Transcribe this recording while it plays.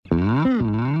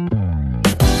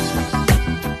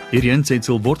Hierdie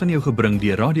aansetsel word aan jou gebring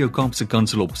deur Radio Kaapse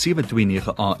Kansel op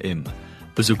 729 AM.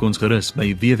 Besoek ons gerus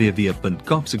by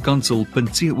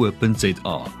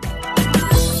www.kapsekansel.co.za.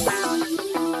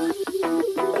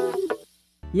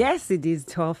 Yes, it is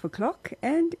 12 o'clock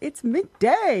and it's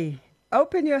midday.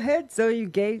 Open your heads, O you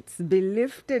gates, be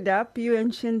lifted up, you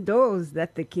ancient doors,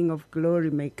 that the King of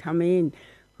glory may come in.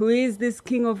 Who is this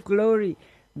King of glory?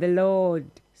 The Lord,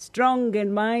 strong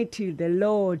and mighty, the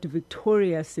Lord,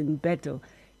 victorious in battle.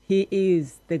 He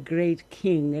is the great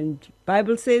King. And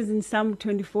Bible says in Psalm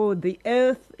 24, the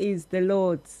earth is the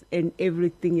Lord's and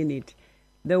everything in it.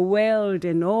 The world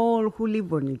and all who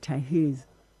live on it are His.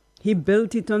 He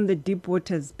built it on the deep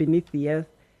waters beneath the earth.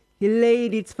 He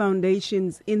laid its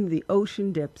foundations in the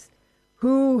ocean depths.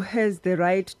 Who has the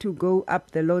right to go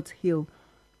up the Lord's hill?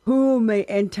 Who may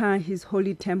enter His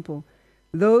holy temple?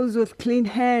 Those with clean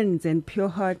hands and pure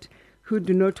heart, who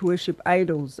do not worship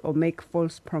idols or make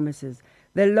false promises.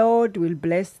 The Lord will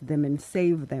bless them and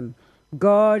save them.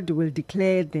 God will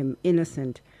declare them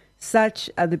innocent. Such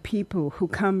are the people who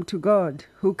come to God,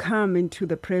 who come into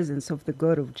the presence of the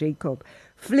God of Jacob.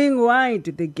 Fling wide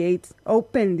the gates,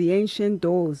 open the ancient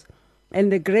doors,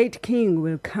 and the great King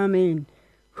will come in.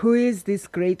 Who is this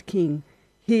great King?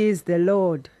 He is the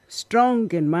Lord,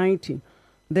 strong and mighty,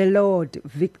 the Lord,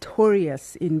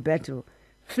 victorious in battle.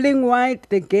 Fling wide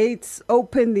the gates,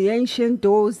 open the ancient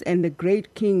doors, and the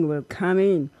great King will come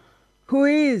in. Who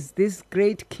is this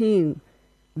great King?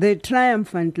 The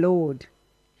triumphant Lord.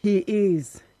 He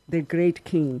is the great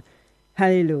King.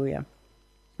 Hallelujah.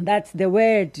 That's the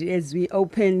word as we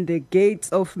open the gates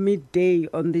of midday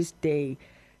on this day.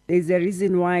 There's a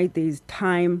reason why there's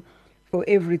time for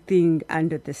everything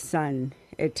under the sun.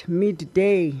 At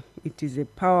midday, it is a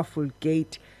powerful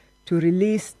gate to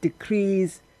release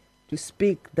decrees, to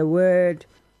speak the word,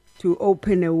 to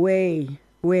open a way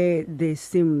where there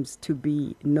seems to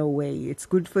be no way. It's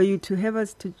good for you to have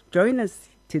us to join us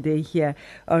today here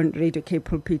on Radio K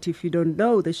Pulpit. If you don't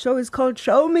know, the show is called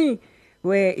Show Me,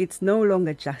 where it's no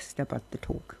longer just about the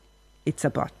talk. It's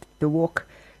about the walk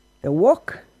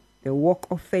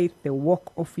of faith, the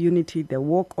walk of unity, the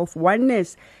walk of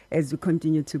oneness as we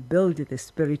continue to build the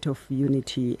spirit of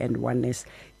unity and oneness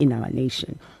in our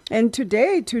nation. And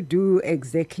today, to do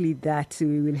exactly that,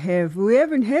 we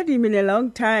haven't heard him in a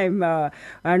long time,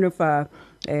 one of our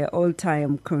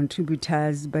all-time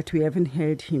contributors, but we haven't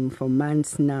heard him for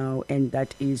months now, and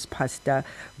that is Pst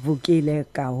Vukile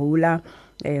Gawula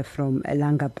from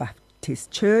Langa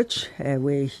Baptist Church,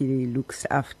 where he looks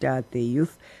after the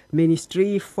youth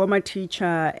ministry, former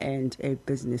teacher and a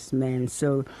businessman.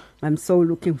 So I'm so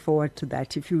looking forward to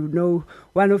that. If you know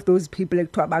one of those people, I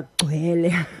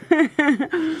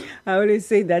always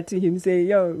say that to him, say,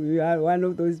 yo, you are one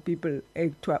of those people,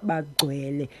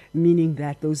 meaning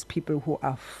that those people who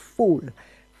are full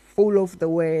of the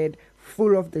word,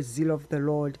 full of the zeal of the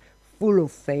Lord, full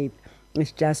of faith.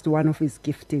 It's just one of His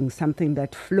giftings, something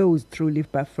that flows through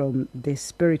from the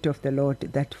Spirit of the Lord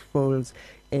that falls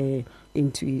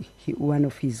into one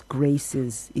of His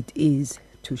graces. It is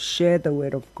to share the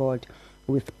word of God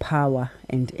with power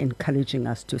and encouraging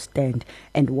us to stand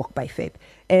and walk by faith.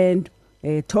 And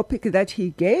a topic that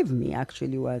he gave me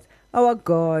actually was, our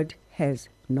God has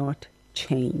not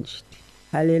changed.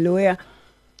 Hallelujah.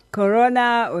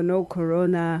 Corona or no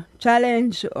corona,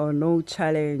 challenge or no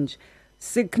challenge,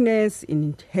 sickness,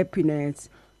 in happiness,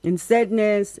 in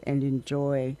sadness and in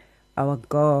joy, our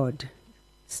God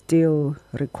still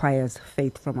requires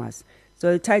faith from us.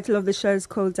 So the title of the show is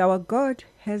called Our God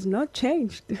Has Not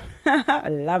Changed. I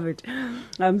love it.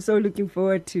 I'm so looking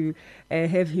forward to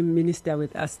have him minister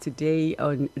with us today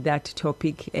on that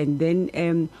topic. And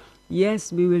then,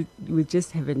 yes, we'll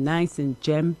just have a nice and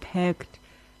jam-packed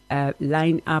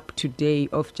line up today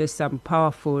of just some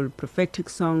powerful prophetic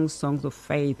songs of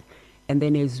faith. And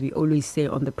then, as we always say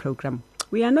on the program,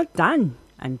 we are not done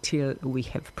until we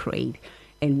have prayed.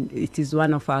 And it is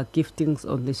one of our giftings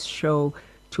on this show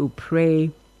to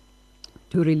pray,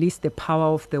 to release the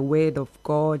power of the word of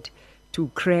God, to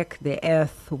crack the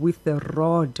earth with the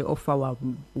rod of our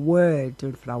word,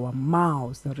 of our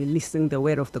mouths, releasing the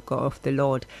word of the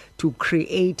Lord, to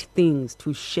create things,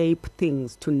 to shape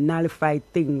things, to nullify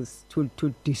things, to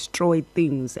destroy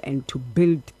things, and to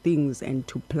build things, and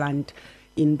to plant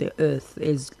in the earth,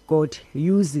 as God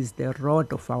uses the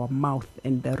rod of our mouth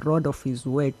and the rod of His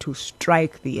word to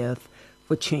strike the earth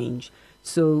for change.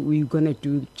 So we're going to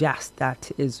do just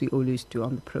that, as we always do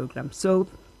on the program. So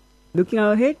looking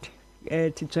ahead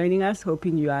to joining us,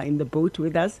 hoping you are in the boat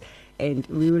with us, and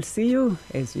we will see you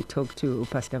as we talk to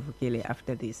Pst Vukile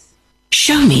after this.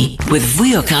 Show Me with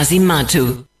Vuyokazi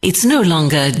Matu. It's no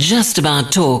longer just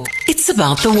about talk, it's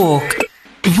about the walk.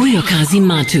 Vuyokazi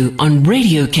Matu on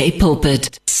Radio K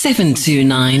Pulpit,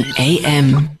 729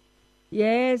 AM.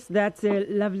 Yes, that's a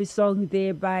lovely song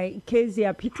there by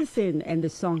Kezia Peterson, and the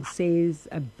song says,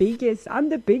 I'm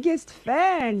the biggest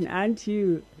fan, aren't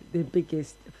you? The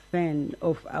biggest fan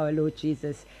of our Lord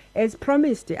Jesus. As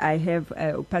promised, I have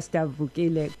Pst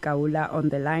Vukile Gawula on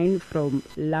the line from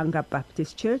Langa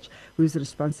Baptist Church, who is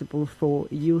responsible for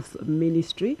youth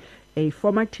ministry, a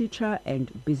former teacher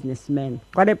and businessman.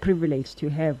 What a privilege to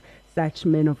have such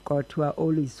men of God who are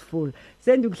always full.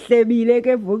 Sendukuhlebile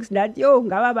ke Vukes nathi yo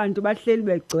ngaba bantu bahleli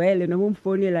begcwele noma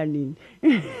umfonela nini.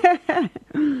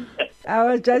 I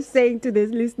was just saying to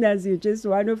these listeners, you're just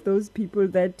one of those people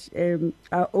that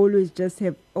are always just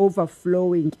have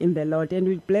overflowing in the Lord, and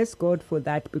we bless God for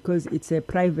that, because it's a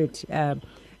private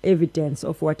evidence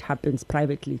of what happens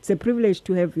privately. It's a privilege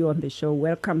to have you on the show.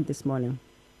 Welcome this morning.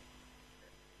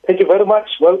 Thank you very much.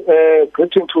 Well,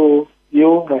 greeting to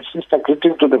you, my sister,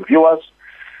 greeting to the viewers.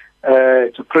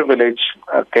 It's a privilege,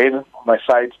 again, on my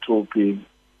side, to be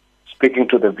speaking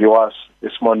to the viewers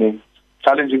this morning.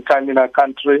 Challenging time in our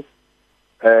country,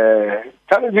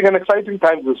 challenging and exciting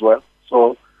times as well.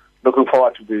 So, looking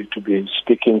forward to be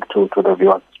speaking to the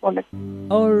viewers this morning.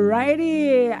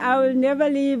 Alrighty, I will never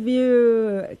leave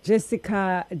you,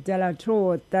 Jessica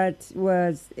Delator. That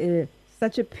was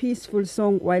such a peaceful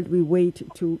song while we wait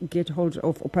to get hold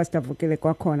of Pst Vukile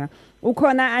Gawula.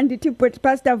 Ukona andithi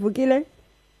Pst Vukile?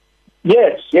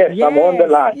 Yes, I'm on the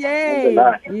line. Yay.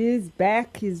 He's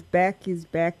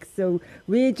back. So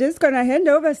we're just going to hand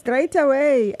over straight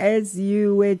away, as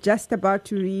you were just about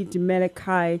to read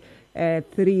Malachi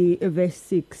 3 verse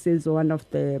 6 is one of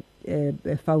the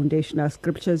foundational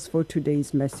scriptures for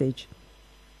today's message.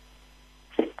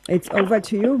 It's over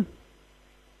to you.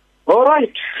 All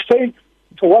right.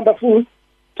 It's a wonderful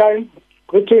time.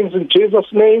 Greetings in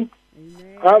Jesus' name.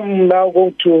 Amen. I'm now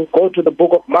going to go to the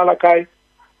book of Malachi,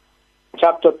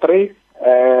 chapter 3.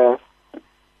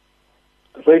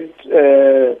 Read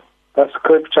that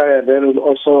scripture, and then we'll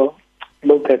also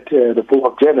look at the book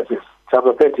of Genesis,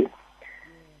 chapter 30.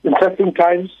 Interesting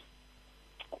times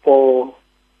for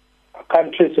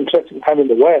countries, interesting time in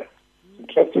the world,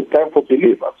 interesting time for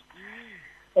believers.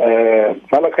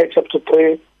 Malachi chapter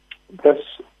 3,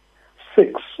 verse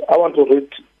 6. I want to read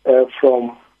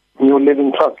from New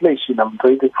Living Translation. I'm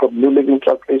reading from New Living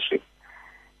Translation.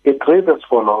 It reads as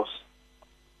follows: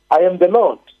 I am the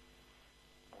Lord.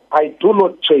 I do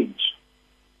not change.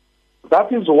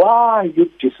 That is why you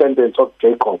descendants of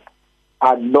Jacob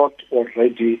are not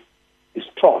already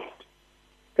destroyed.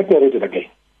 Let me read it again.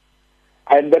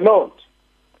 I am the Lord.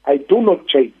 I do not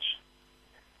change.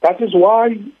 That is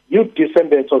why you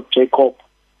descendants of Jacob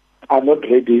are not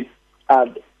already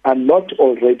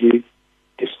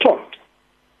destroyed.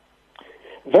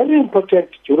 Very important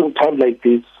during time like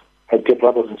this, my dear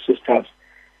brothers and sisters,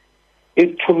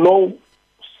 is to know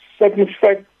certain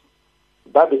facts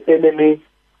that the enemy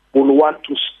will want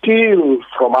to steal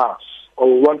from us, or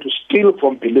will want to steal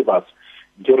from believers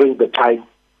during the time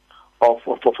of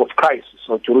crisis,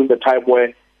 or during the time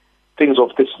where things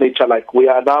of this nature, like we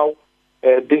are now,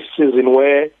 this season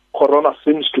where Corona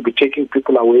seems to be taking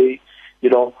people away.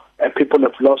 People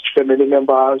have lost family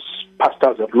members,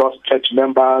 pastors have lost church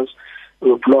members,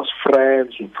 we've lost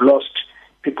friends, we've lost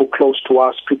people close to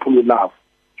us, people we love.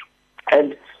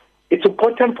 And it's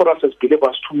important for us as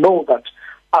believers to know that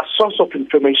our source of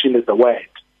information is the Word.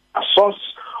 Our source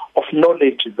of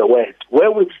knowledge is the Word,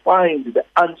 where we find the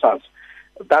answers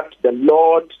that the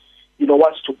Lord,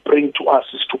 wants to bring to us,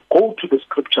 is to go to the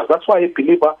Scriptures. That's why a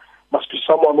believer must be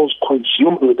someone who's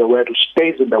consumed with the Word, who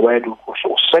stays in the Word, who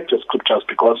searches the Scriptures,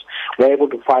 because we're able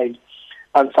to find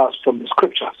answers from the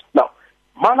Scriptures. Now,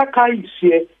 Malachi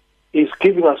here is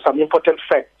giving us some important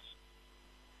facts.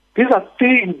 These are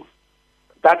things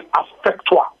that are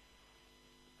factual.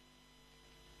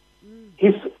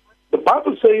 The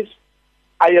Bible says,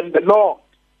 I am the Lord.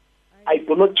 I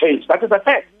do not change. That is a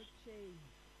fact.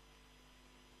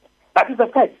 That is a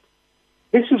fact.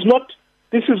 This is not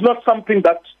something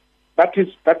that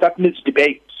needs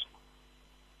debate.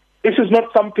 This is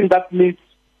not something that needs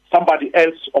somebody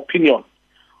else's opinion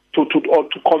to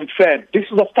confirm. This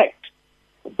is a fact.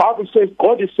 The Bible says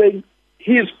God is saying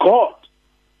He is God.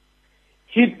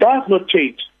 He does not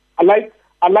change. I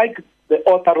like the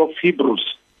author of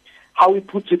Hebrews, how he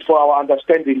puts it for our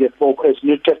understanding as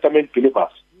New Testament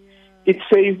believers. It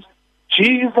says,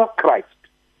 Jesus Christ,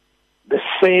 the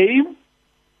same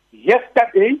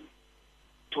yesterday,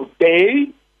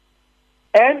 today,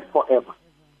 and forever.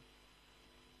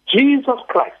 Jesus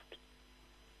Christ,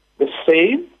 the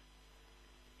same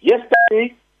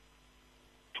yesterday,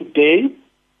 today,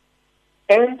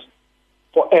 and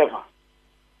forever.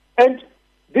 And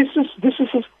this is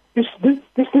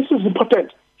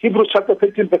important. Hebrews chapter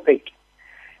 13, verse 8.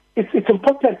 It's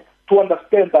important to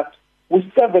understand that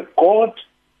we serve a God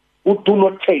who do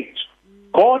not change.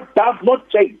 God does not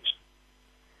change.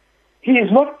 He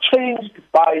is not changed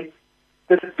by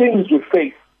the things we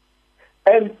face.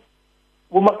 And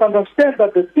we must understand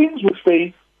that the things we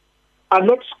face are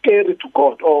not scary to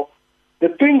God, or the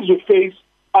things we face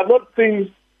are not things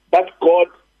that God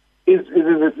is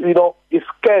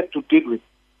scared to deal with.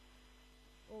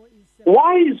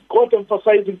 Why is God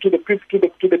emphasizing to the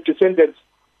descendants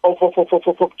of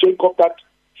Jacob that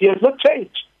he has not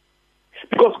changed?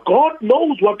 Because God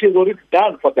knows what he has already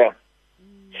done for them.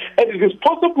 And it is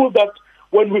possible that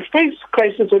when we face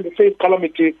crisis, when we face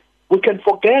calamity, we can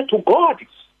forget who God is.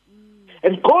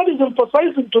 And God is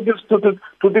emphasizing to these believers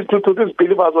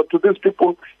or to these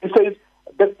people. He says,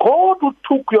 the God who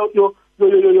took your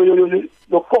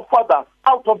forefathers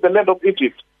out of the land of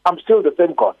Egypt, I'm still the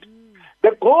same God.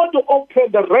 The God who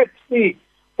opened the Red Sea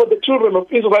for the children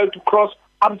of Israel to cross,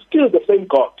 I'm still the same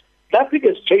God. Nothing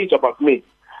has changed about me.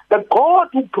 The God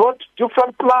who brought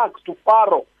different plagues to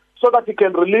Pharaoh so that he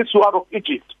can release you out of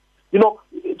Egypt.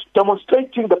 It's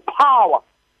demonstrating the power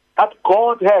that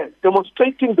God has,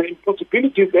 demonstrating the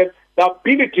impossibilities and the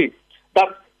ability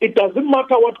that it doesn't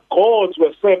matter what gods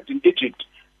were served in Egypt.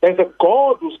 There's a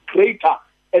God who's greater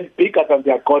and bigger than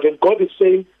their God. And God is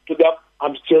saying to them,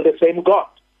 I'm still the same God.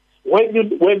 When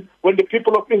the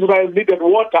people of Israel needed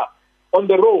water on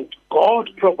the road, God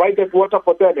provided water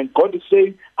for them. And God is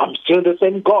saying, I'm still the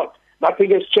same God.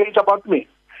 Nothing has changed about me.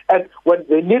 And when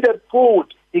they needed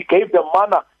food, he gave them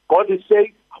manna. God is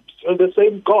saying, I'm still the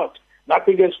same God.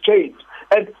 Nothing has changed.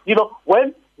 And,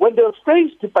 when they're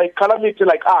faced by calamity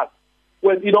like us,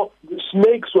 when, the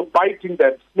snakes were biting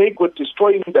them, snakes were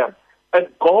destroying them, and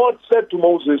God said to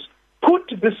Moses, put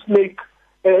the snake,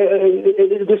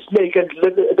 and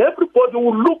everybody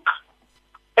will look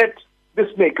at the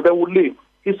snake, they will live.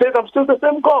 He said, I'm still the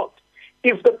same God.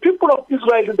 If the people of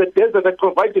Israel in the desert had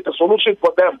provided a solution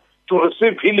for them to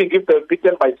receive healing if they were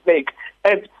bitten by snake,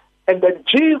 and then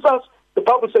Jesus, the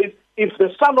Bible says, if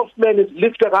the Son of Man is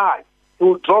lifted high, he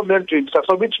will draw men to himself.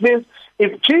 So which means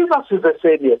if Jesus is the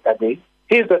same yesterday,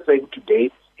 he is the same today,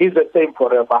 he is the same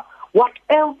forever.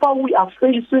 Whatever we are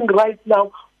facing right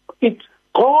now,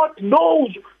 God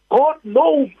knows what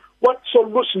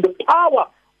solution. The power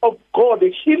of God,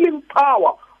 the healing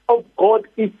power of God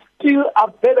is still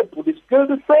available. It's still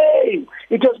the same.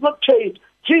 It has not changed.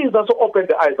 Jesus who opened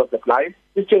the eyes of the blind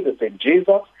is still the same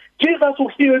Jesus. Jesus who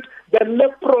healed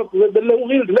who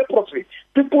healed leprosy,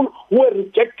 people who were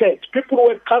rejected, people who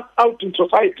were cast out in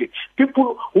society,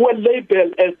 people who were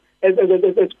labeled as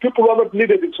people who are not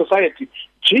needed in society.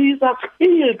 Jesus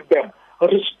healed them,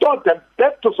 restored them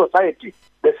back to society.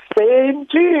 The same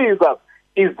Jesus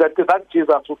is that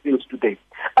Jesus who heals today.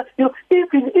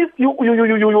 Even if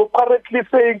you're currently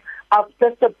saying, I've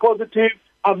tested positive,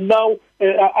 I'm now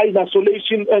in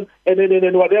isolation and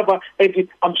whatever, and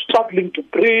I'm struggling to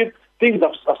breathe, things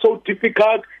are so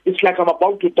difficult, it's like I'm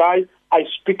about to die, I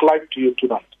speak life to you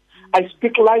tonight. I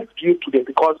speak life to you today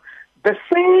because the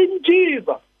same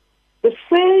Jesus who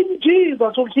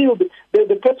healed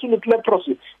the person with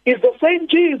leprosy is the same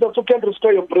Jesus who can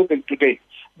restore your breathing today.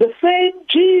 The same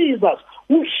Jesus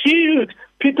who healed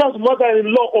Peter's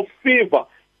mother-in-law of fever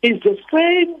is the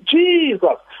same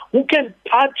Jesus who can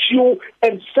touch you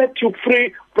and set you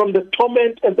free from the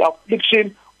torment and the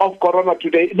affliction of corona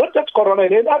today. Not just corona,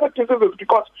 and other diseases,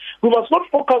 because we must not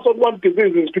focus on one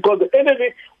disease, because the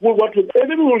enemy will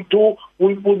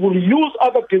use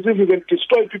other diseases and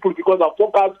destroy people because our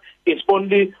focus is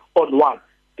only on one.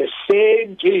 The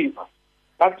same Jesus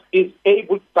that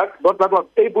was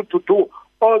able to do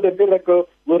all the miracles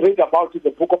we read about in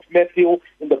the book of Matthew,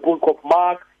 in the book of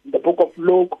Mark, in the book of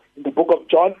Luke, in the book of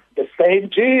John, the same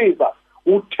Jesus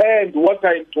who turned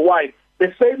water into wine,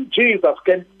 the same Jesus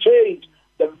can change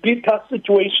the bitter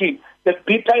situation, the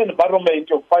bitter environment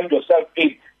you find yourself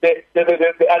in, the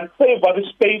unsavory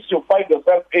space you find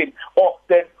yourself in, or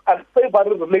the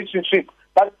unsavory relationship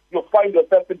that you find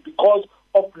yourself in because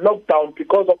of lockdown,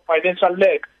 because of financial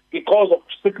lack, because of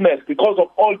sickness, because of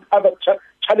all other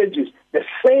challenges. The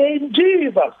same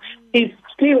Jesus is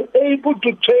still able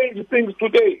to change things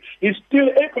today. He's still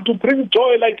able to bring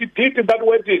joy like he did in that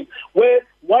wedding where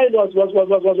wine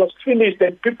was finished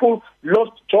and people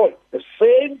lost joy. The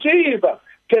same Jesus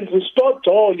can restore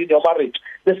joy in your marriage.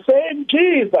 The same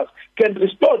Jesus can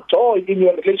restore joy in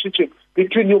your relationship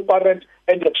between your parent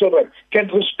and your children, can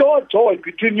restore joy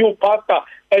between you pastor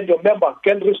and your member,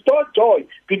 can restore joy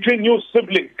between you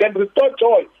siblings, can restore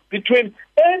joy between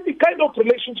any kind of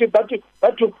relationship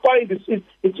that you find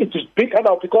it's bitter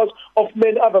now because of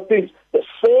many other things. The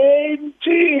same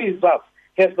Jesus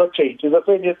has not changed. He's the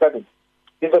same yesterday.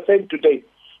 He's the same today.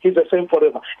 He's the same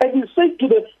forever. And he said to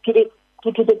the people,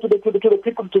 to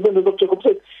the of Jacob,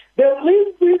 said, the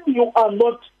reason you are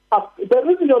not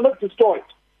destroyed,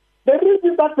 the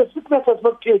reason that the sickness has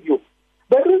not killed you,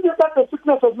 the reason that the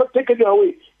sickness has not taken you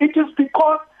away, it is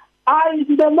because I,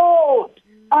 the Lord,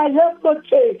 I have not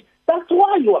changed. That's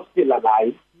why you are still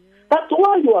alive. That's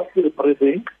why you are still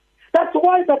breathing. That's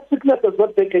why that sickness has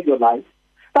not taken your life.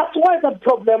 That's why that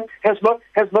problem has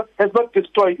not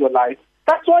destroyed your life.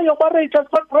 That's why your marriage has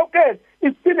not broken.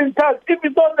 It's still intact,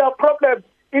 even though there are problems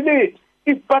in it.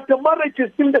 But the marriage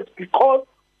is still there because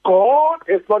God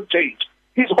has not changed.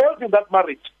 He's holding that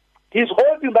marriage. He's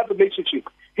holding that relationship.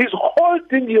 He's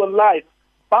holding your life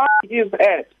by his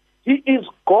hand. He is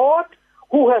God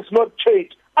who has not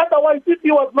changed. Otherwise, if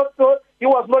he was not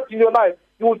in your life,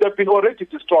 you would have been already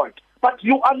destroyed. But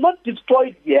you are not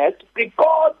destroyed yet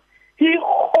because he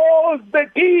holds the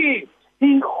key.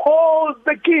 He holds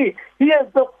the key. He has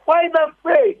the final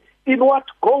say in what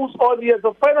goes on. He has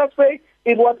the final say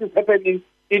in what is happening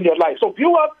in your life. So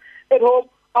viewers at home,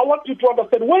 I want you to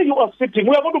understand where you are sitting.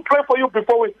 We are going to pray for you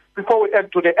before we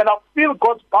end today. And I feel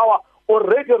God's power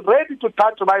already ready to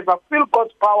touch lives. I feel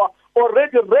God's power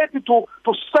already ready to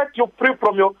set you free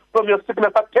from your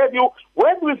sickness. I tell you,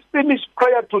 when we finish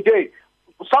prayer today,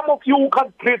 some of you who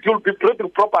can't breathe, you'll be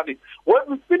breathing properly. When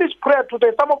we finish prayer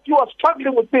today, some of you are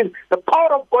struggling with things. The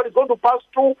power of God is going to pass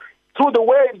through the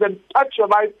waves and touch your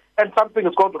life, and something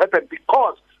is going to happen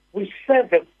because we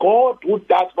serve a God who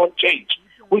does not change.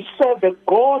 We serve a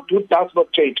God who does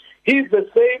not change. He is the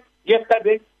same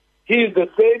yesterday. He is the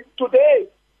same today.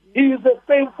 He is the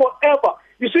same forever.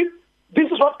 You see,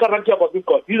 this is what guarantee about this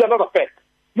God. This is another fact.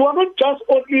 You are not just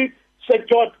only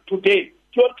secured today.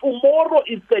 Your tomorrow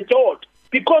is secured.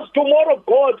 Because tomorrow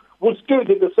God will still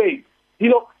be the same. You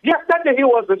know, yesterday he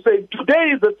was the same.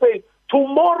 Today is the same.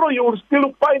 Tomorrow you will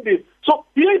still find it. So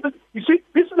here is you see,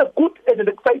 this is a good and an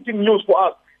exciting news for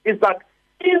us, is that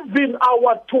even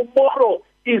our tomorrow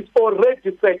is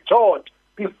already secured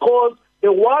because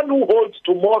the one who holds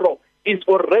tomorrow is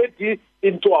already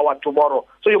into our tomorrow.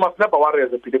 So you must never worry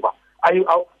as a believer. Are you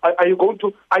going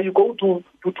to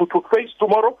face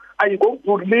tomorrow? Are you going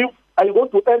to live? Are you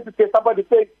going to end the day? Somebody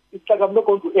say, it's like I'm not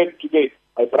going to end today.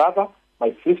 My brother,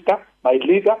 my sister, my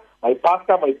leader, my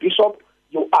pastor, my bishop,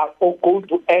 you are all going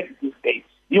to end this day.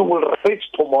 You will reach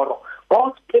tomorrow.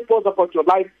 God's purpose about your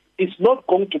life is not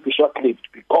going to be short-lived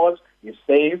because he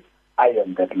says, I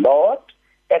am the Lord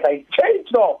and I change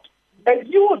not. And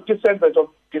you, descendants of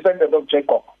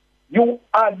Jacob, you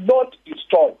are not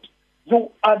destroyed.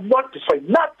 You are not destroyed.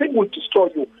 Nothing will destroy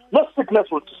you. No sickness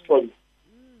will destroy you.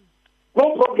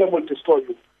 No problem will destroy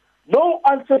you. No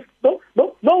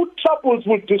troubles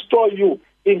will destroy you,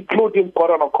 including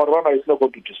Corona. Corona is not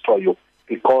going to destroy you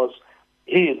because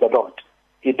he is the Lord.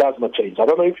 He does not change. I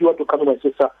don't know if you want to come in, my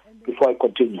sister, before I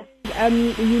continue.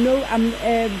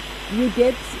 You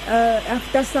get,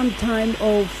 after some time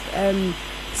of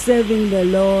serving the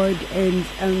Lord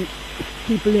and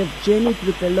people have journeyed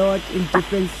with the Lord in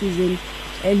different seasons,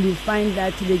 and you find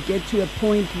that they get to a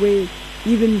point where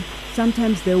even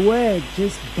sometimes the word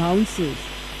just bounces,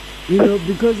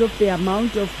 because of the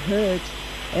amount of hurt,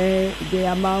 the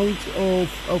amount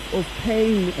of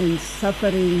pain and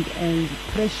suffering and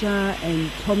pressure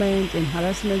and torment and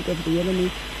harassment of the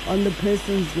enemy on the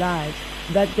person's life,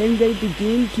 that then they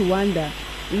begin to wonder,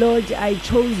 Lord, I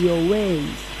chose your ways.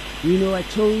 I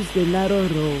chose the narrow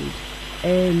road.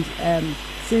 And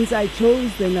since I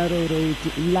chose the narrow road,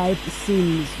 life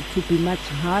seems to be much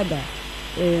harder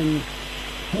and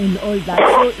all that.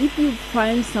 So if you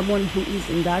find someone who is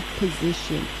in that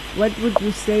position, what would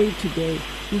you say today?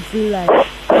 You feel like,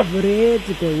 I've read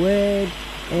the word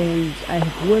and I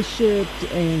have worshipped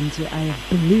and I have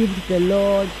believed the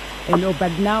Lord,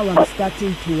 but now I'm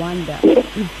starting to wonder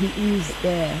if he is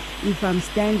there, if I'm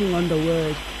standing on the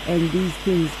word and these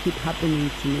things keep happening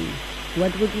to me.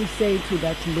 What would you say to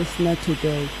that listener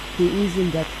today who is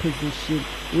in that position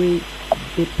where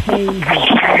the pain has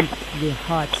cramped their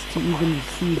hearts to even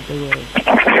receive the word?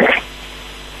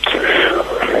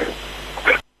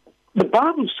 The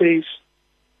Bible says,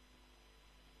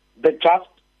 the just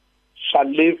shall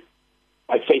live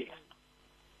by faith.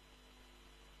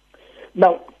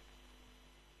 Now,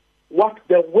 what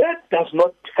the word does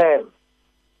not tell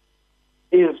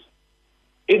is,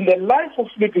 in the life of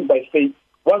living by faith,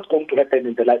 what's going to happen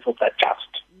in the life of that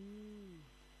just.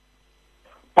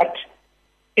 But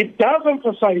it does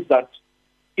emphasize that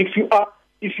if you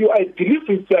believe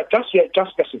you're a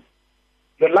just person,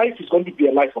 your life is going to be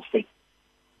a life of faith.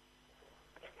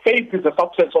 faith is the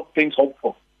substance of things hoped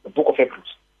for, the book of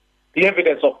Hebrews. The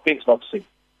evidence of things not seen.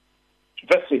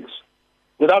 Verse 6.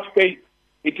 Without faith,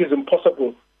 it is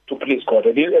impossible to please God.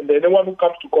 And anyone who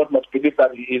comes to God must believe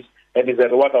that He is, and is a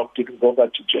rewarder of taking those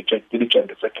that diligent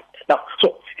the second. Now,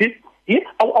 so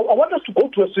I want us to go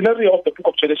to a scenario of the book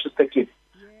of Genesis 13,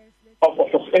 of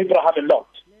Abraham and Lot.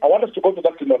 I want us to go to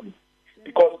that scenario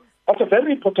because that's a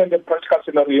very important and practical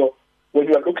scenario when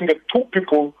you are looking at two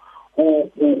people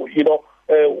who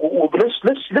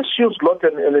let's use Lot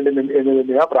and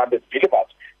Abraham as believers.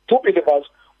 Two believers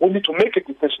who need to make a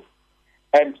decision.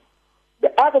 And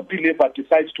the other believer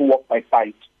decides to walk by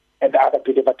sight, and the other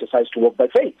believer decides to walk by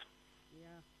faith.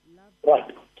 Yeah,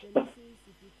 right. Genesis,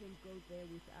 if you can go there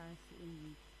with us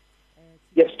in...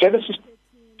 yes,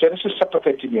 Genesis chapter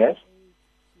 13, yes. 8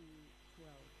 to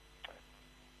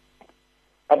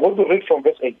 12. I'm going to read from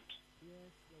verse 8. Yes,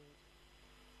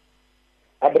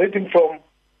 Lord. I'm reading from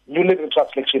New Living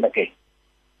Translation again.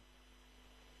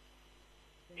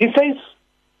 He says,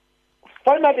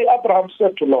 finally Abraham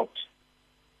said to Lot,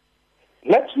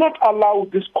 let's not allow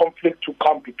this conflict to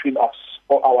come between us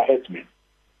or our headsmen.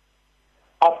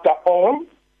 After all,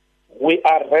 we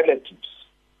are relatives.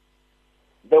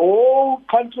 The whole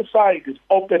countryside is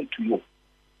open to you.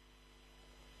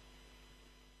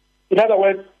 In other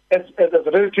words, as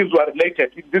relatives who are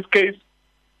related, in this case,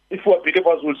 if we are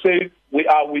believers, will say we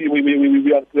are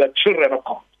children of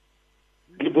God.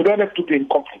 We don't have to be in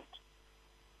conflict.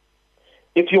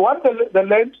 If you want the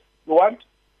land you want,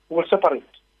 we will separate.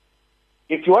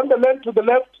 If you want the land to the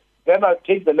left, then I'll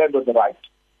take the land on the right.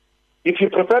 If you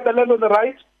prefer the land on the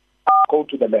right, I'll go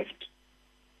to the left.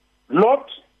 Lot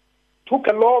took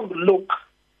a long look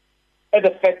at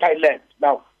the fertile land.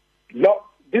 Now, Lot,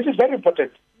 this is very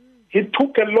important. He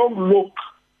took a long look.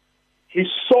 He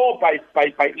saw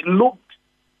he looked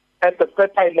at the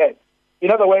fertile land. In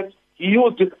other words, he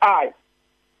used his eye.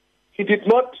 He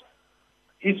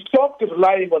stopped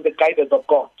relying on the guidance of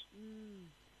God.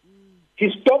 He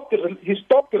stopped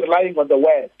relying on the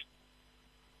word.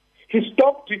 He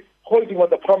stopped holding on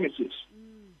the promises.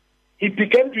 He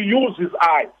began to use his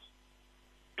eyes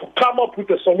to come up with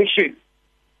a solution.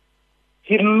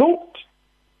 He looked,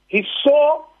 he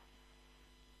saw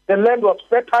the land was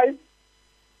fertile.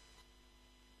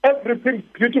 Everything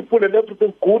beautiful and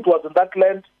everything good was in that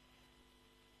land.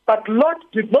 But Lot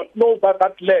did not know that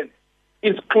that land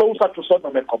is closer to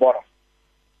Sodom and Gomorrah.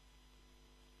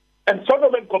 And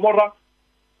Sodom and Gomorrah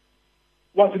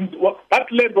that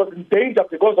land was in danger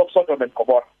because of Sodom and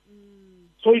Gomorrah.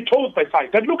 So he chose by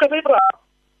sight. And look at Abraham.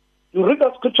 You read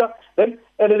that scripture, then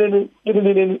in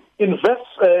verse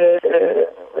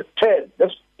 10,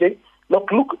 okay,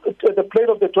 look at the plain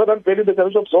of the Jordan Valley, the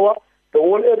direction of Zoar. The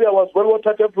whole area was well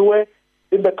watered everywhere.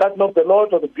 In the garden of the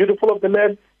Lord, or the beautiful of the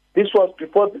land. This was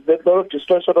before the Lord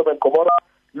destroyed Sodom and Gomorrah.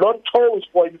 Lord chose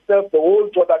for himself the whole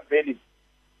Jordan Valley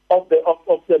of the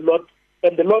Lord,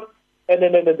 and the Lord, and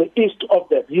then the east of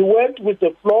them. He went with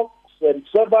the flocks and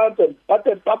servants and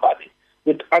parted company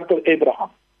with Uncle Abraham.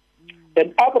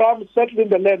 And Abraham settled in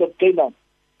the land of Canaan.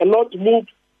 And Lot moved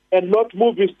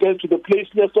his tent to the place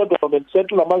near Sodom and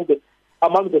settled among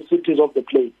the cities of the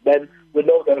plain. Then we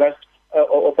know the rest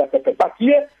of that. But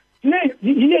here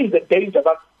is the danger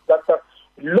that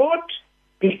Lot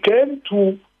began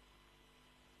to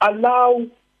allow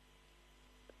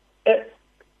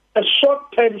a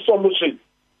short-term solution.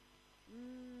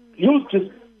 Used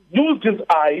his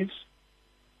eyes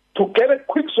to get a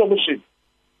quick solution.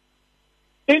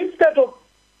 Instead of,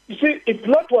 you see, if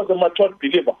Lot was a matured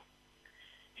believer,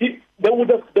 they would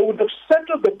have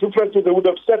settled the differences. They would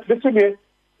have said, listen here,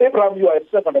 Abraham, you are a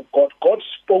servant of God. God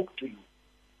spoke to you.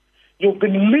 You've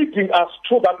been leading us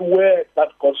through that word that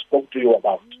God spoke to you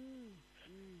about.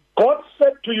 God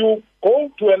said to you,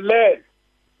 go to a land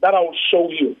that I will show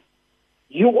you.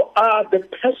 You are the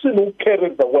person who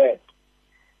carries the word.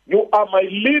 You are my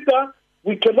leader.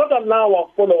 We cannot allow our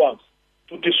followers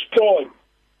to destroy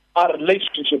our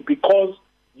relationship because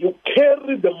you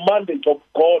carry the mandate of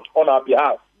God on our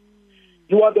behalf.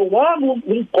 You are the one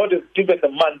whom God has given the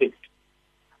mandate.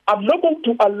 I'm not going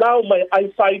to allow my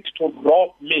eyesight to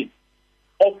rob me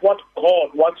of what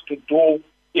God wants to do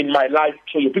in my life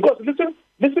through you. Because listen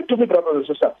to me, brothers and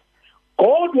sisters.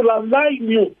 God will align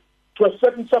you to a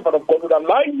certain servant of God, will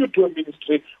align you to a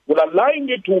ministry, will align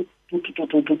you to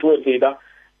a leader.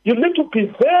 You need to be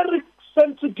very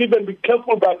sensitive and be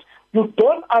careful that you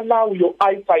don't allow your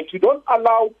eyesight, you don't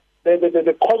allow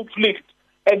the conflict,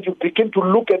 and you begin to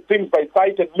look at things by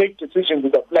sight and make decisions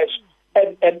with the flesh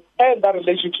and end that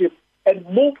relationship and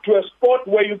move to a spot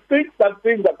where you think that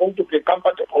things are going to be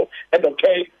comfortable and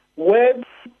okay when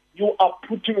you are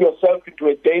putting yourself into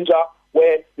a danger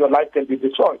where your life can be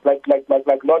destroyed, like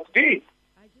Lot did.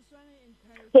 I just want to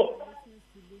encourage the listeners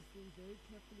to listen very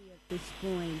carefully at this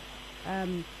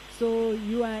point. So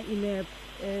you are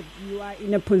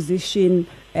in a position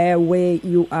where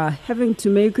you are having to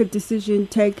make a decision,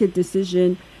 take a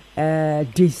decision,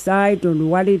 decide on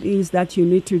what it is that you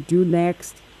need to do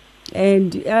next.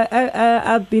 And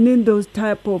I've been in those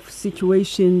type of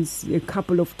situations a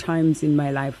couple of times in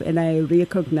my life, and I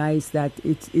recognize that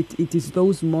it is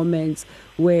those moments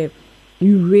where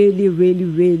you really, really,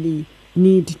 really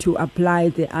need to apply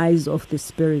the eyes of the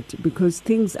Spirit, because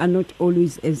things are not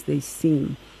always as they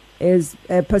seem. As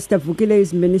Pst Vukile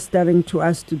is ministering to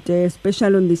us today,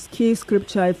 especially on this key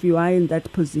scripture, if you are in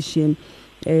that position,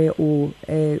 or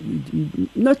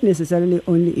not necessarily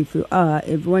only if you are,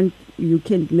 everyone, you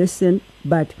can listen,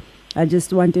 but I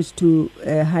just wanted to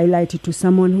highlight it to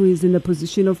someone who is in a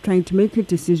position of trying to make a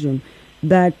decision,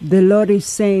 that the Lord is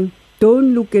saying,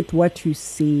 don't look at what you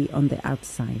see on the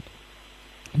outside.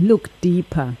 Look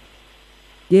deeper.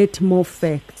 Get more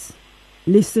facts.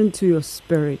 Listen to your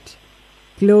spirit.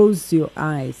 Close your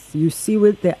eyes. You see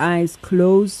with the eyes,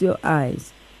 close your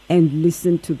eyes and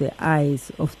listen to the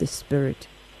eyes of the Spirit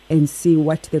and see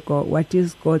what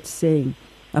is God saying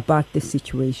about the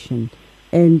situation.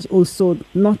 And also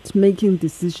not making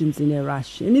decisions in a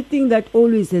rush. Anything that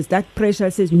always has that pressure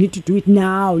says you need to do it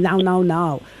now,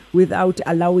 without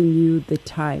allowing you the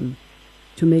time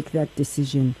to make that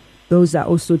decision. Those are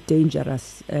also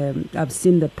dangerous. I've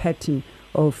seen the pattern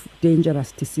of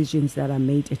dangerous decisions that are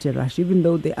made at a rush, even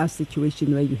though there are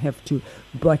situations where you have to,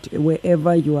 but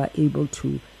wherever you are able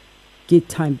to get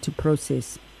time to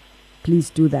process, please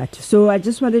do that. So I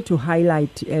just wanted to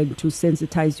highlight and to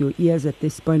sensitize your ears at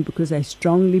this point, because I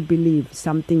strongly believe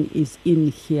something is in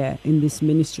here in this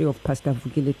ministry of Pst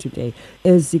Vukile today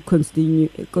as he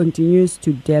continues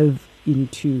to delve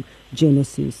into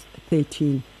Genesis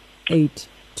 13, 8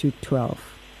 to 12.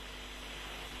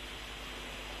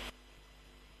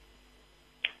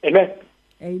 Amen.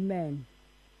 Amen.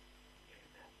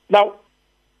 Now,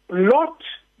 Lot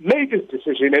made his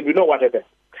decision, and we know what happened.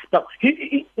 Now, here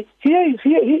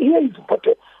is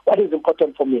important. What is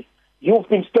important for me? You've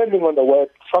been standing on the word,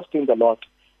 trusting the Lord.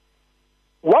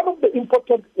 One of the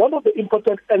important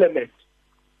elements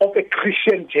of a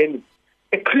Christian journey.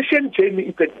 A Christian journey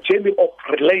is a journey of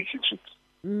relationships.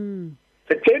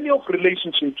 The journey of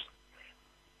relationships.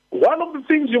 One of the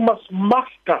things you must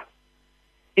master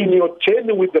in your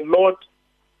journey with the Lord,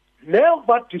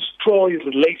 never destroy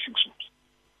relationships.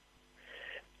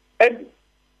 And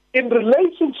in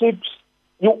relationships,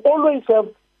 you always have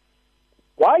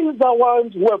wiser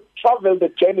ones who have traveled the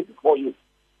journey before you.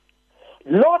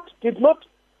 Lot did not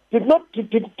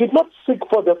seek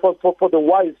for the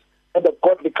wise and the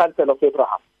godly counsel of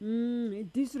Abraham.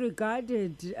 It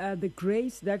disregarded the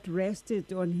grace that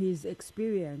rested on his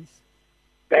experience.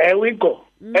 There we go.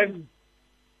 And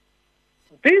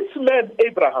this man,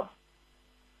 Abraham,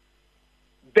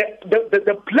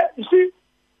 you see,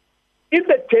 in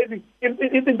the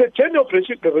journey of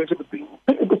relationship,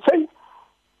 say,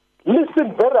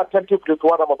 listen very attentively to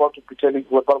what I'm about to be telling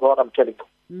you, what I'm telling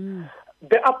you.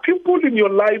 There are people in your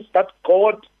life that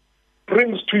God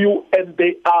brings to you, and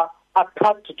they are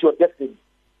attached to your destiny.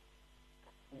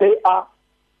 They are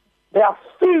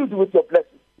filled with your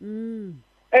blessings.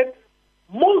 And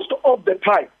most of the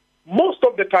time,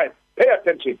 pay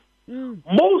attention.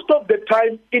 Most of the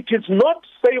time, it is not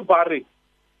savory.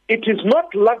 It is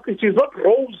not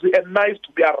rosy and nice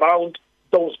to be around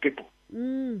those people.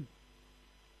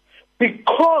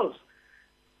 Because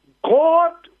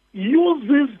God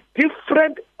uses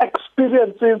different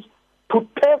experiences to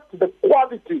test the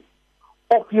quality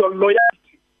of your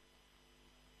loyalty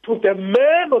to the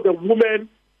man or the woman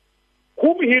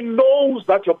whom he knows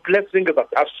that your blessing is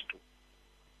attached to.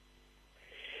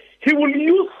 He will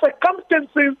use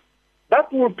circumstances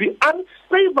that will be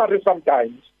unsavory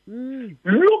sometimes.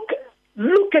 Look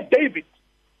at David.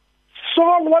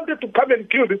 Saul wanted to come and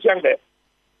kill this young man.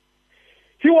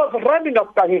 He was running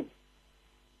after him.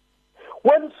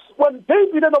 When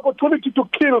David had an opportunity to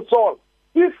kill Saul,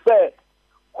 he said,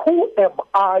 "Who am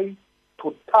I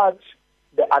to touch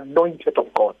the anointed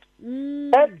of God?"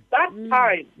 At that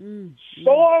time,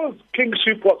 Saul's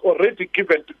kingship was already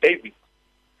given to David.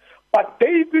 But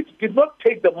David did not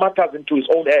take the matters into his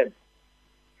own hands.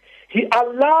 He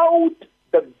allowed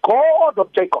the God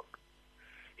of Jacob.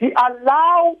 He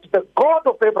allowed the God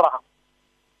of Abraham.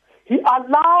 He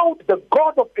allowed the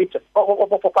God of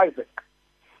Isaac.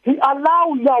 He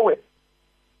allowed Yahweh,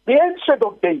 the Ancient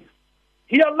of Days.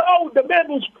 He allowed the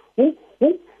man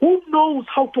who knows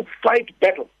how to fight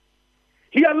battle.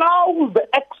 He allows the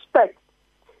expert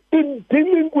in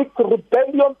dealing with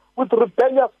rebellion, with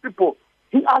rebellious people,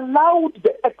 he allowed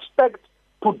the expert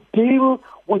to deal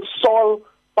with Saul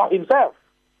by himself.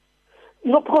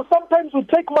 Because sometimes we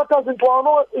take matters into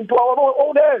our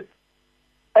own hands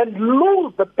and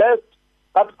lose the best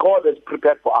that God has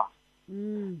prepared for us.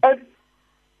 And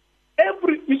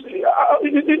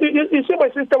you see, my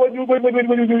sister, when you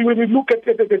look at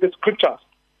the scriptures,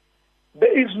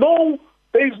 there's no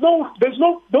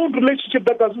relationship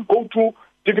that doesn't go through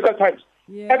difficult times.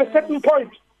 Yes. At a certain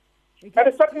point, it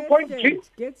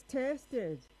gets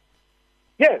tested.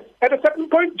 Yes, at a certain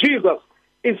point, Jesus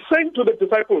is saying to the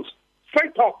disciples,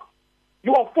 straight talk,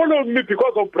 you are following me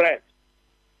because of bread.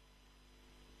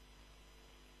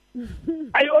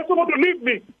 I also want to leave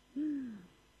me.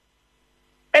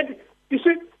 And you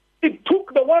see, it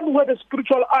took the one who had the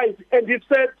spiritual eyes, and he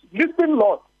said, listen,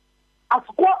 Lord,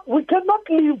 we cannot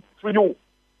live for you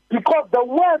because the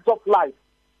words of life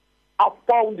are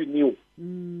found in you.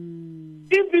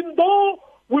 Even though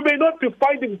we may not be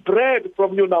finding bread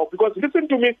from you now, because listen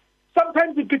to me,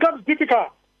 sometimes it becomes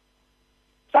difficult.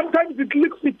 Sometimes it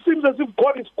seems as if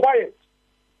God is quiet.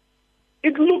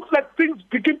 It looks like things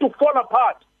begin to fall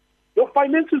apart. Your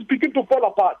finances begin to fall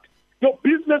apart. Your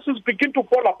businesses begin to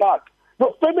fall apart.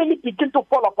 Your family begin to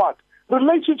fall apart.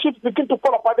 Relationships begin to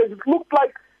fall apart. And it looks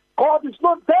like God is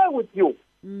not there with you.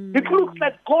 It looks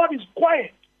like God is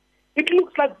quiet. It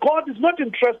looks like God is not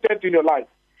interested in your life.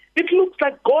 It looks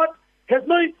like God has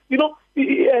no,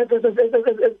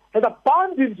 has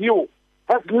abandoned you,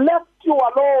 has left you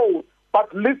alone.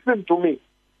 But listen to me.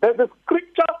 There's a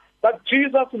scripture that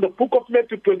Jesus in the book of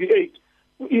Matthew 28,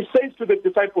 he says to the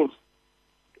disciples,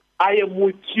 I am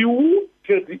with you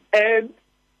till the end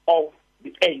of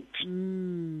the age.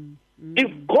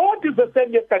 If God is the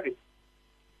same yesterday,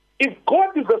 if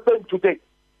God is the same today,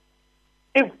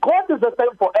 if God is the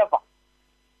same forever,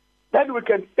 then we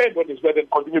can stand on his word and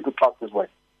continue to trust his word.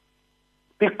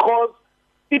 Because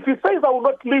if he says, I will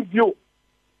not leave you,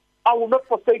 I will not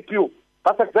forsake you,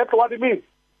 that's exactly what it means.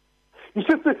 You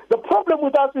see, the problem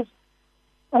with us is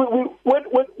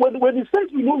when he says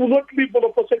we will not leave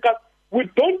or forsake us, we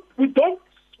think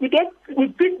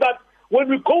that when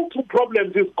we go through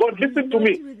problems, he's God. Listen to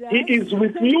me. He is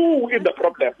with you in the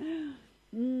problem.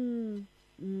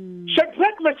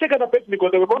 Shadrach, Meshach, and Abednego,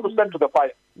 they were going to stand to the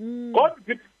fire.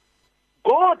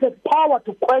 God had power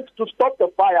to quench, to stop the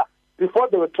fire before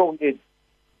they were thrown in.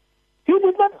 He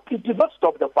did not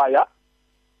stop the fire.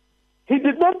 He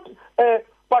did not,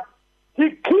 but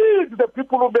he killed the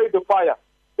people who made the fire.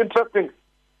 Interesting.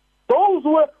 Those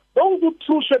who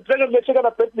threw Shadrach, Meshach, and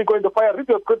Abednego in the fire, read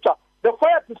the scripture, the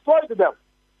fire destroyed them.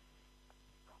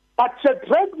 But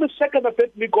Shadrach, Meshach, and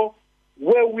Abednego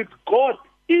were with God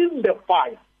in the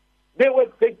fire. They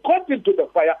got into the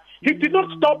fire. He did not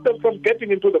stop them from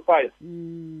getting into the fire.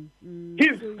 He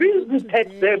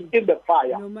visited them in the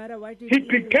fire. No matter what he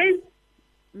became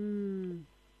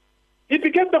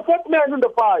the fourth man in the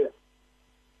fire.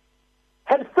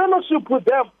 Had fellowship with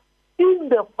them in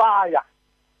the fire.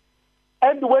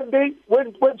 And when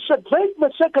Shadrach,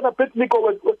 Meshach, and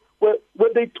Abednego,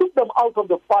 when they took them out of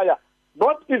the fire,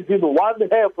 not even one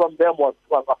hair from them was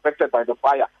affected by the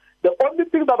fire. The only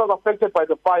thing that was affected by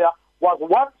the fire was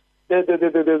what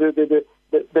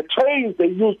the chains they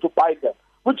used to bind them,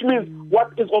 which means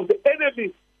what is of the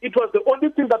enemy. It was the only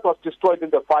thing that was destroyed in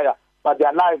the fire, but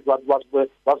their lives was not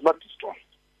destroyed.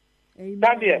 Amen.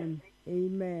 Daniel.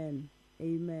 Amen.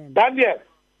 Amen. Daniel.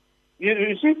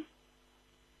 You see?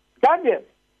 Daniel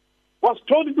was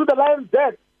thrown into the lion's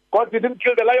den. God didn't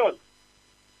kill the lion.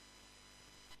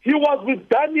 He was with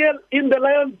Daniel in the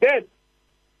lion's den.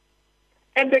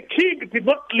 And the king did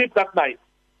not sleep that night.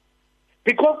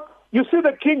 Because, you see,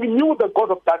 the king knew the God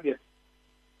of Daniel.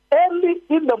 Early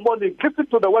in the morning, listen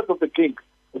to the words of the king.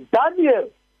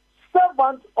 Daniel,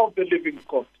 servant of the living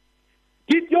God,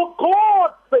 did your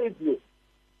God save you?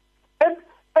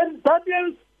 And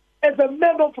Daniel, as a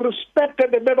man of respect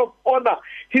and a man of honor,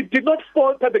 he did not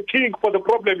falter the king for the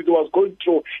problem he was going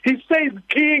through. He says,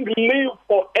 King, live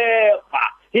forever.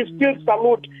 He still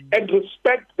salute and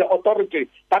respect the authority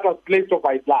that was placed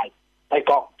over his life by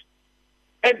God.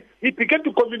 And he began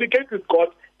to communicate with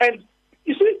God. And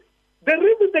you see, the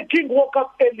reason the king woke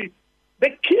up early,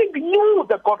 the king knew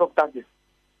the God of Daniel.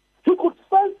 He could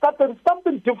sense that there is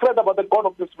something different about the God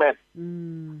of this man.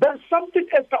 There is something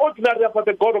extraordinary about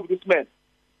the God of this man.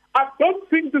 I don't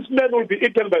think this man will be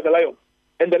eaten by the lion.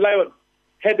 And the lion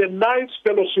had a nice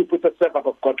fellowship with the servant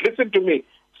of God. Listen to me.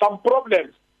 Some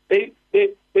problems, they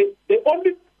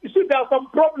only, you see, there are some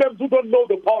problems who don't know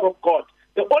the power of God.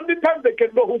 The only time they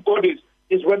can know who God is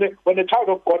when a child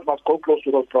of God must go close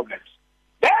to those problems.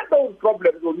 Then those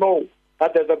problems will know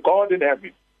that there's a God in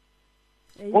heaven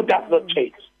who does not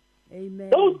change. Amen.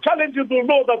 Those challenges will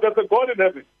know that there's a God in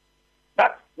heaven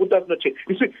that who does not change.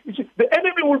 You see, the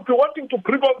enemy will be wanting to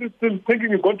bring up these things,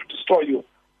 thinking he's going to destroy you.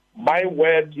 My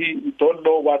word, you don't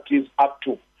know what he's up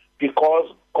to,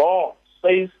 because God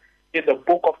says in the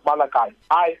book of Malachi,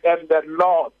 I am the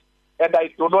Lord, and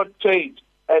I do not change.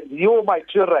 And you, my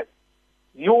children,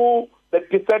 you, the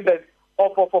descendants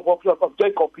of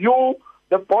Jacob, you,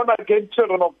 the born-again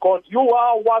children of God, you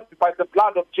are washed by the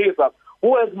blood of Jesus,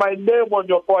 who has my name on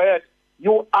your forehead.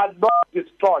 You are not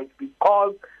destroyed,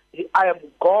 because I am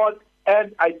God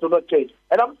and I do not change.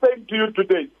 And I'm saying to you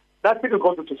today, nothing is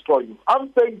going to destroy you.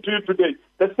 I'm saying to you today,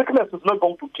 the sickness is not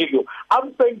going to kill you.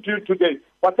 I'm saying to you today,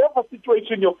 whatever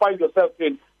situation you find yourself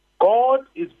in, God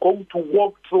is going to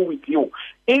walk through with you.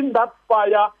 In that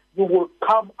fire, you will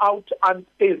come out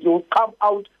unscathed. You will come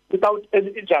out without any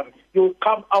injury. You will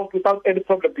come out without any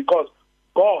problem, because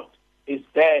God is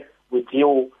there with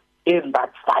you in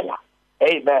that fire.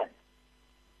 Amen.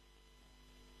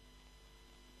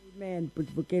 Amen,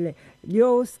 Pst Vukile.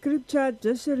 Your scripture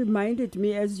just reminded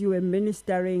me, as you were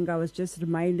ministering, I was just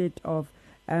reminded of,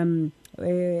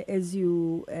 as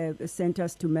you sent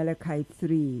us to Malachi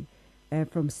 3,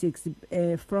 from 6.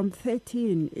 From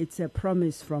 13, it's a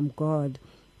promise from God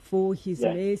for his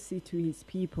mercy to his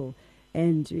people.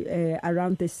 And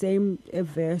around the same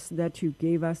verse that you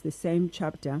gave us, the same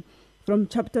chapter, from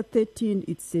chapter 13,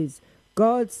 it says,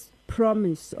 God's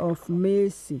promise of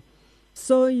mercy.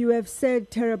 So you have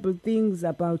said terrible things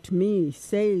about me,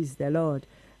 says the Lord.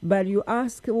 But you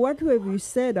ask, what have you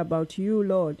said about you,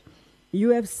 Lord? You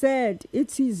have said,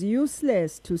 it is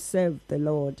useless to serve the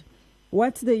Lord.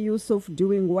 What's the use of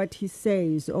doing what he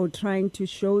says, or trying to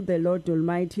show the Lord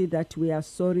Almighty that we are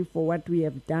sorry for what we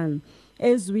have done?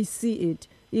 As we see it,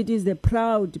 it is the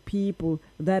proud people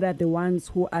that are the ones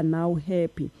who are now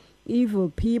happy. Evil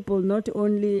people not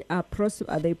only are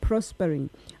they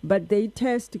prospering, but they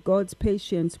test God's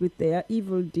patience with their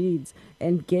evil deeds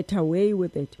and get away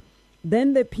with it.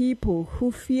 Then the people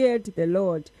who feared the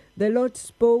Lord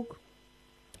spoke.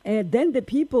 Then the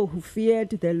people who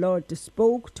feared the Lord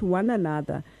spoke to one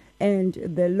another, and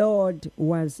the Lord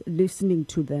was listening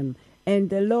to them.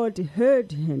 And the Lord heard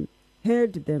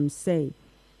them say,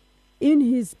 in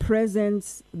his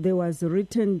presence there was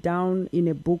written down in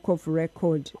a book of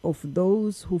record of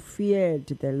those who feared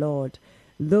the Lord.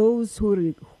 Those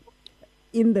who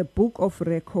in the book of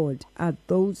record are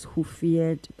those who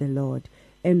feared the Lord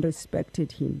and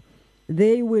respected him.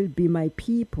 They will be my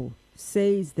people,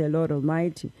 says the Lord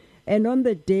Almighty. And on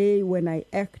the day when I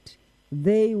act,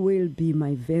 they will be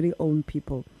my very own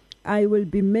people. I will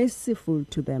be merciful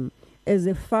to them, as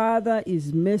a father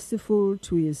is merciful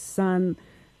to his son,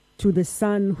 to the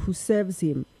son who serves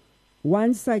him.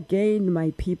 Once again,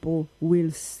 my people will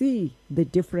see the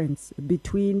difference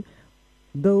between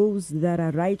those that are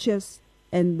righteous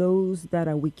and those that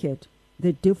are wicked.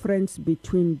 The difference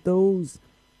between those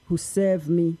who serve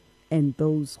me and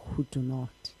those who do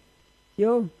not.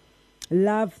 Yo,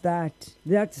 love that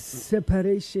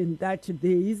separation, that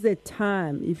there is a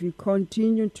time, if you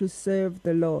continue to serve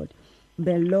the Lord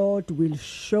will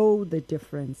show the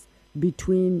difference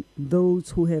between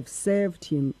those who have served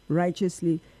him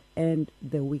righteously and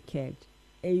the wicked.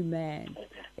 Amen.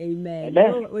 Amen.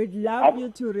 Amen. We'd love you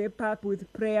to wrap up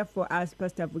with prayer for us,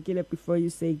 Pastor Vukile, before you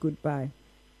say goodbye.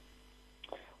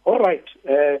 All right.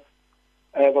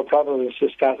 My brothers and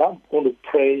sisters, I'm going to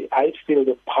pray. I feel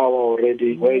the power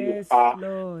already where you are.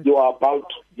 Lord. You are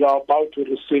about to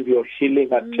receive your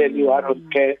healing. I tell you, I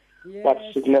don't care what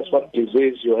sickness, what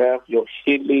disease you have, your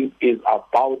healing is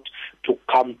about to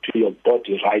come to your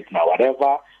body right now.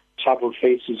 Whatever trouble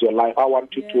faces your life, I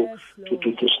want you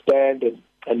to stand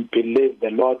and believe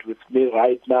the Lord with me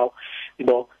right now.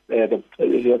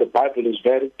 The Bible is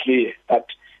very clear that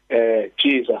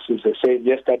Jesus is the same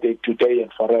yesterday, today,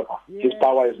 and forever. His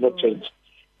power has not changed.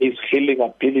 His healing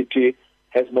ability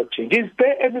has not changed. Is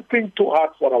there anything too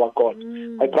hard for our God?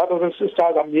 My brothers and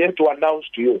sisters, I'm here to announce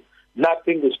to you,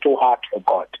 nothing is too hard for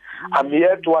God. I'm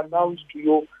here to announce to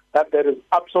you that there is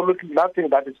absolutely nothing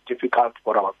that is difficult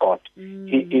for our God.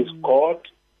 He is God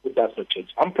who does not change.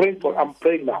 I'm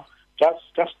praying now.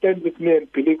 Just stand with me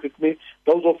and believe with me.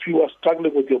 Those of you who are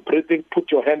struggling with your breathing,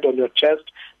 put your hand on your chest.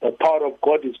 The power of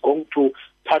God is going to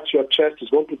touch your chest.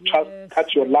 It's going to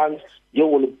touch your lungs. You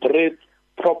will breathe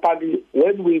properly.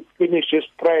 When we finish this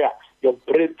prayer, your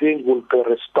breathing will be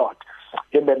restored.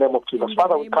 In the name of Jesus.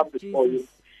 Father, we come before you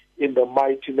in the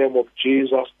mighty name of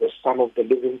Jesus, the Son of the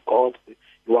living God.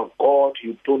 You are God.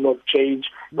 You do not change.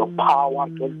 Your power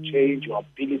don't change. Your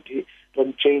ability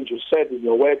don't change. You said in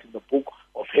your word in the book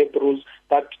of Hebrews,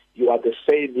 that you are the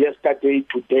same yesterday,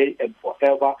 today, and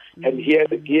forever. And here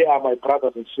are my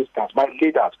brothers and sisters, my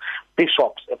leaders,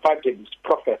 bishops, evangelists,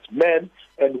 prophets, men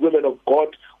and women of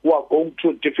God who are going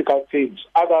through difficult things.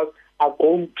 Others are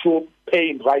going through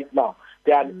pain right now.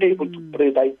 They are unable to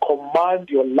breathe. I command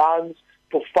your lungs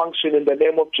to function in the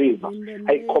name of Jesus.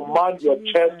 I command your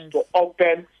chest to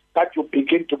open, that you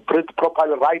begin to breathe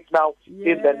properly right now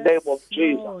in the name of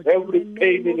Jesus. Lord, Every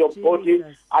pain in your body,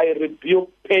 I rebuke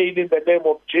pain in the name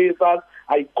of Jesus.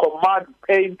 I command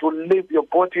pain to leave your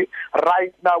body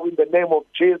right now in the name of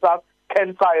Jesus.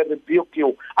 Cancer, I rebuke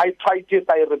you. Arthritis,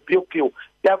 I rebuke you.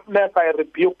 Deafness, I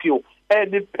rebuke you.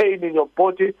 Any pain in your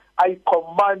body, I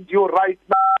command you right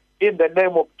now in the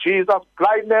name of Jesus.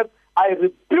 Blindness, I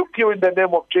rebuke you in the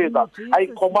name of Jesus. I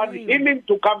command healing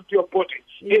to come to your body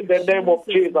in the name of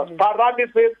Jesus.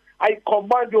 Paralysis, I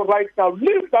command you right now,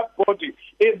 leave that body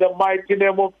in the mighty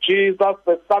name of Jesus,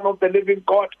 the Son of the living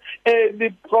God.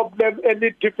 Any problem,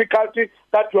 any difficulty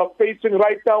that you are facing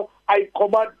right now, I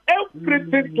command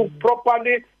everything to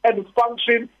properly and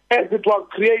function as it was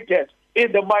created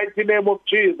in the mighty name of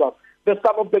Jesus, the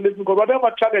Son of the living God.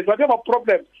 Whatever challenge, whatever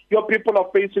problem your people are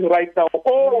facing right now,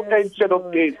 oh Ancient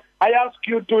of Days, I ask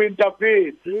you to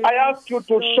intervene. I ask you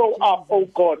to show up, oh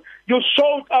God. You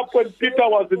showed up when Peter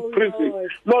was in prison,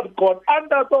 Lord God,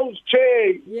 under those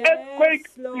chains.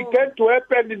 Earthquakes began to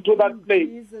happen into that place,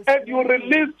 and you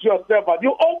released your servant.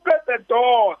 You opened the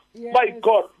doors. My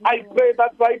God, I pray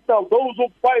that right now, those who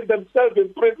find themselves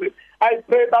in prison, I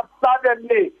pray that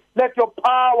suddenly, let your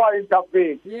power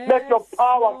intervene. Let your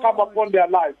power come upon their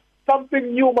lives.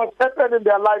 Something new must happen in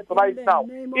their lives right now.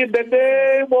 In the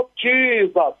name of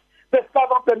Jesus, the Son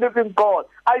of the living God,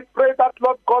 I pray that,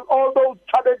 Lord God, all those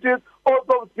challenges, all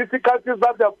those difficulties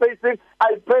that they're facing,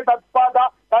 I pray that, Father,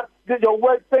 that your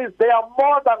word says they are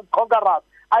more than conquerors.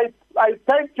 I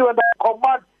thank you and I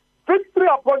command victory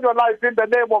upon your life in the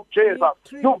name of Jesus.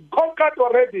 You've conquered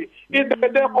already in the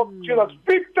name of Jesus.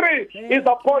 Victory is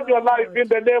upon your life in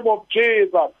the name of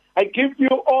Jesus. I give you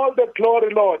all the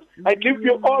glory, Lord. I give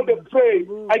you all the praise.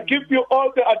 I give you all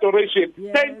the adoration.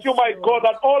 Thank you, my God,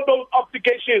 and all those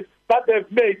applications that they've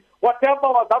made, whatever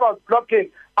that was blocking,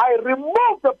 I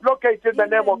remove the blockage in the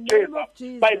name of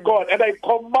Jesus, my God, and I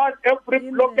command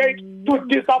every blockage to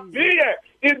disappear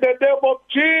in the name of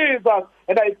Jesus.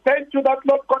 And I thank you that,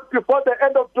 Lord God, before the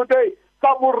end of today,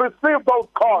 some will receive those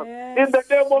calls in the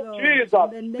name of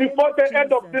Jesus. Before the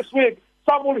end of this week,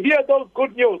 some will hear those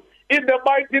good news. In the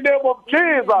mighty name of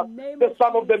Jesus, the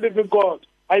Son of the living God,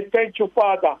 I thank you,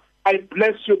 Father. I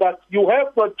bless you that you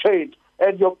have not changed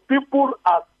and your people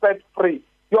are set free.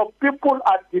 Your people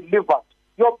are delivered.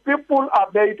 Your people are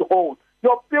made whole.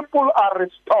 Your people are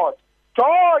restored.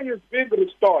 Joy is being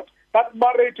restored. That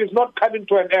marriage is not coming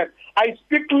to an end. I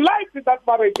speak life in that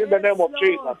marriage in the name of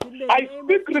Jesus. I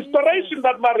speak restoration in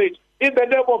that marriage in the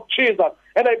name of Jesus.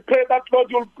 And I pray that, Lord,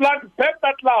 you'll plant back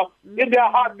that love in their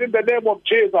hearts in the name of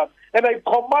Jesus. And I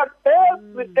command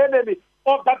every enemy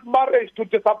of that marriage to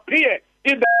disappear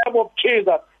in the name of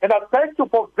Jesus. And I thank you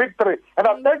for victory. And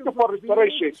I thank you for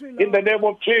restoration in the name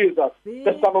of Jesus,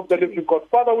 the Son of the living God.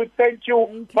 Father, we thank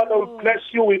you. Father, we bless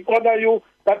you. We honor you.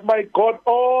 That, my God,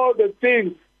 all the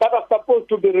things that are supposed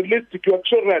to be released to your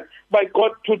children, my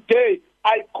God, today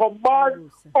I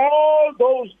command all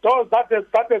those doors that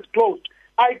is closed.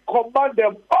 I command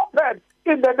them open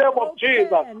in the name of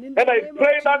Jesus. And I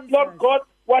pray that, Lord God,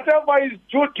 whatever is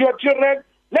due to your children,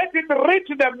 let it reach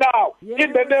them now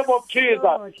in the name of Jesus.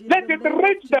 Let it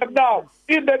reach them now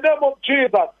in the name of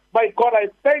Jesus. My God, I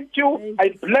thank you, I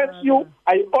bless you,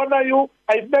 I honor you,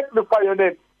 I magnify your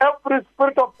name. Every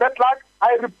spirit of bad luck,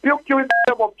 I rebuke you in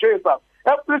the name of Jesus.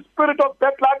 Every spirit of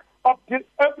bad luck,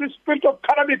 every spirit of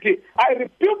calamity, I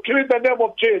rebuke you in the name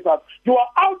of Jesus. You are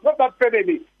out of that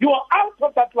family. You are out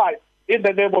of that life in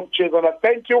the name of Jesus. I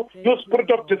thank you, you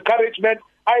spirit of discouragement.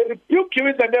 I rebuke you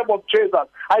in the name of Jesus.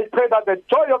 I pray that the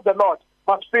joy of the Lord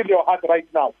must fill your heart right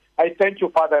now. I thank you,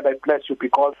 Father, and I bless you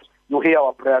because you hear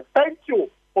our prayers. Thank you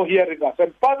for hearing us.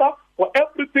 And Father, for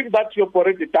everything that you've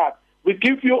already done, we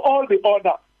give you all the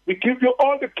honor. We give you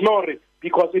all the glory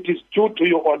because it is due to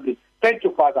you only. Thank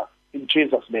you, Father, in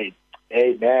Jesus' name.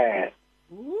 Amen.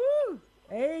 Woo.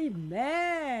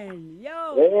 Amen.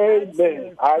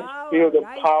 Amen. I feel the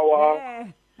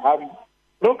power. I'm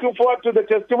looking forward to the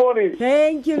testimonies.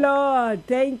 Thank you, Lord.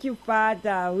 Thank you,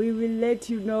 Father. We will let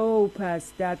you know,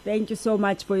 Pastor. Thank you so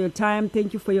much for your time.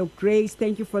 Thank you for your grace.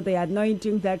 Thank you for the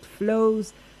anointing that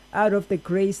flows out of the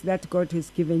grace that God has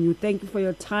given you. Thank you for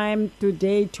your time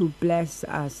today to bless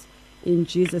us. In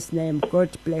Jesus' name, God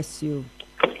bless you.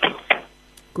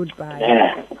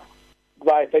 Goodbye.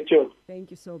 Bye. Thank you.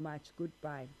 Thank you so much.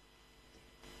 Goodbye.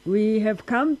 We have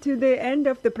come to the end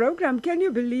of the program. Can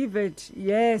you believe it?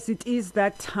 Yes, it is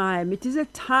that time. It is a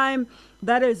time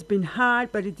that has been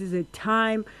hard, but it is a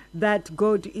time that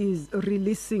God is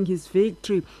releasing his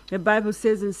victory. The Bible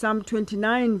says in Psalm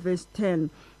 29 verse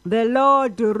 10, the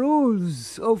Lord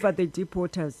rules over the deep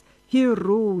waters. He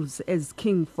rules as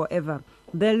king forever.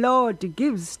 The Lord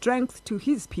gives strength to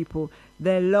his people.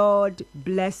 The Lord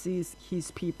blesses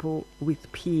his people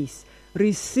with peace.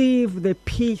 Receive the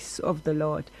peace of the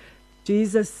Lord.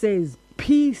 Jesus says,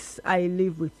 peace I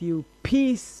live with you.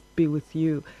 Peace be with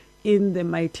you. In the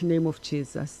mighty name of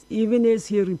Jesus. Even as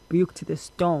he rebuked the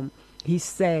storm, he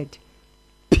said,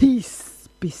 peace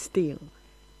be still.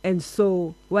 And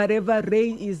so whatever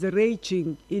is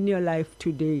raging in your life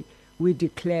today, we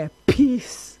declare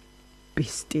peace be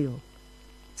still.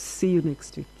 See you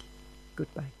next week.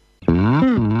 Goodbye.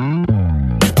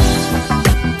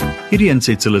 Hierdie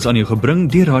aansetsel is aan jou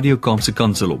gebring deur Radio Kaapse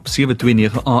Kansel op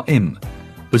 729 AM.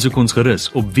 Besoek ons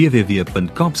gerus op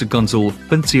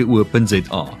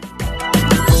www.kaapsekansel.co.za.